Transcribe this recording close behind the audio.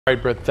All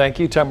right, Britt, thank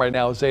you. Time right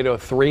now is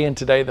 8:03, and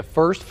today the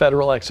first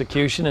federal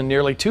execution in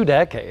nearly 2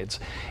 decades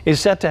is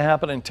set to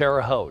happen in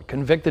Terre Haute.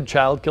 Convicted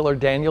child killer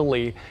Daniel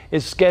Lee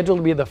is scheduled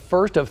to be the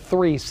first of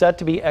 3 set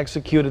to be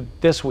executed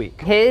this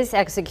week. His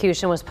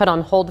execution was put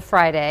on hold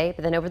Friday,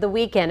 but then over the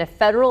weekend, a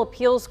federal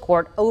appeals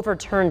court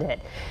overturned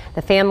it.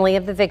 The family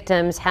of the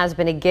victims has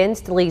been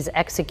against Lee's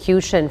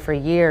execution for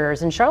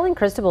years, and Charlene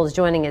Cristobal is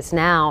joining us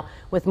now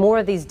with more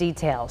of these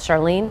details.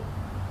 Charlene?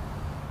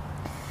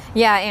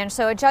 Yeah, and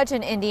so a judge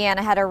in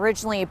Indiana had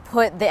originally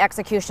put the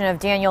execution of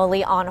Daniel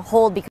Lee on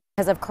hold because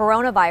of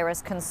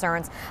coronavirus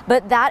concerns,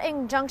 but that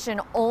injunction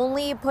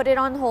only put it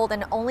on hold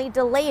and only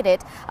delayed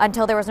it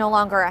until there was no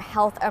longer a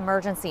health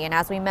emergency. And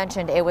as we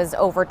mentioned, it was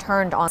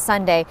overturned on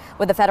Sunday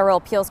with the federal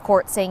appeals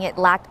court saying it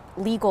lacked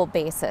legal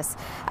basis.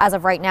 As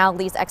of right now,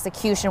 Lee's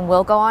execution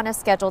will go on as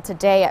scheduled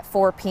today at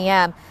 4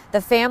 p.m.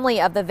 The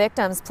family of the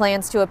victims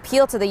plans to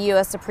appeal to the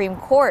U.S. Supreme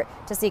Court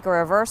to seek a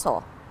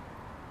reversal.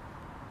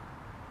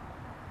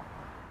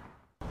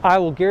 I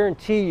will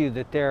guarantee you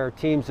that there are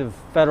teams of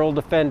federal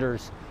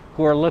defenders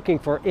who are looking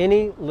for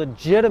any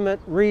legitimate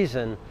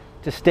reason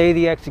to stay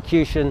the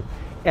execution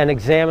and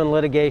examine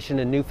litigation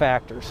and new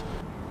factors.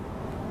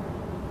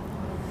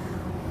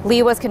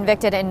 Lee was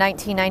convicted in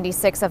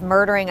 1996 of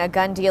murdering a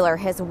gun dealer,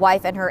 his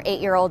wife, and her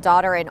 8-year-old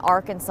daughter in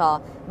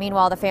Arkansas.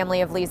 Meanwhile, the family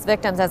of Lee's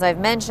victims, as I've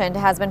mentioned,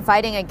 has been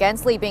fighting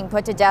against Lee being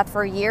put to death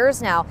for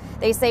years now.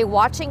 They say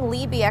watching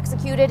Lee be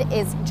executed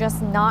is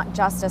just not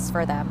justice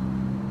for them.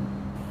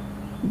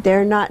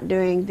 They're not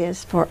doing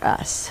this for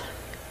us,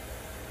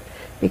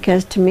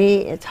 because to me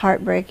it's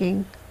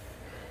heartbreaking,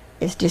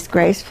 it's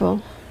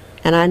disgraceful,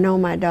 and I know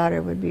my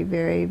daughter would be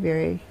very,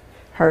 very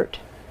hurt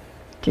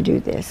to do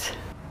this.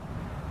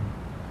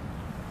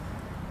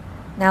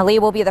 Now, Lee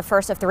will be the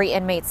first of 3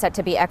 inmates set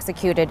to be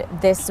executed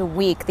this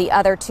week. The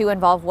other 2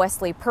 involve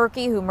Wesley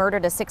Perkey, who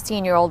murdered a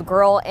 16-year-old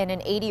girl and an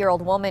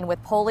 80-year-old woman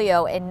with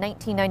polio in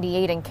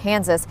 1998 in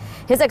Kansas.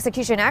 His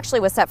execution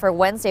actually was set for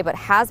Wednesday, but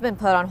has been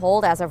put on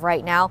hold as of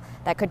right now.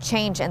 That could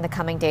change in the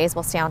coming days.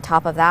 We'll stay on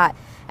top of that.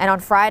 And on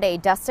Friday,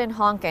 Dustin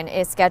Honkin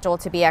is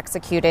scheduled to be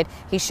executed.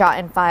 He shot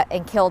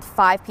and killed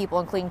 5 people,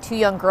 including 2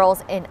 young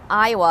girls in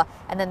Iowa.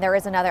 And then there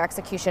is another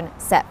execution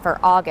set for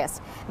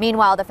August.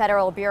 Meanwhile, the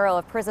Federal Bureau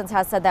of Prisons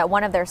has said that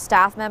one of their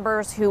staff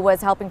members who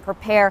was helping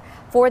prepare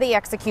for the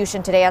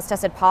execution today has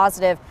tested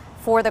positive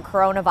for the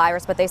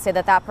coronavirus, but they say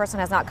that that person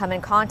has not come in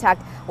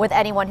contact with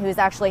anyone who's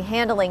actually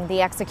handling the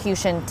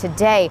execution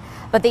today.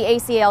 But the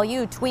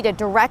ACLU tweeted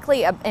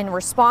directly in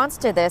response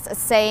to this,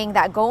 saying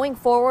that going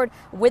forward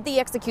with the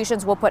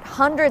executions will put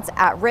hundreds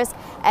at risk,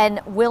 and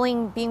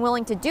being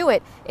willing to do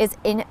it is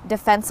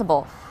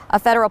indefensible. A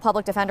federal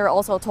public defender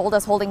also told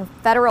us holding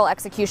federal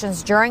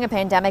executions during a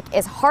pandemic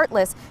is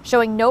heartless,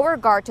 showing no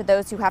regard to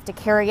those who have to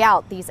carry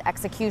out these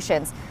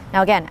executions.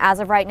 Now, again,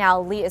 as of right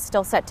now, Lee is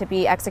still set to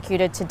be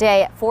executed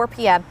today at 4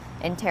 p.m.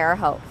 in Terre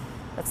Haute.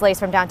 That's latest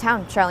from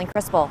downtown. Charlene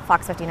Cristobal,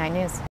 Fox 59 News.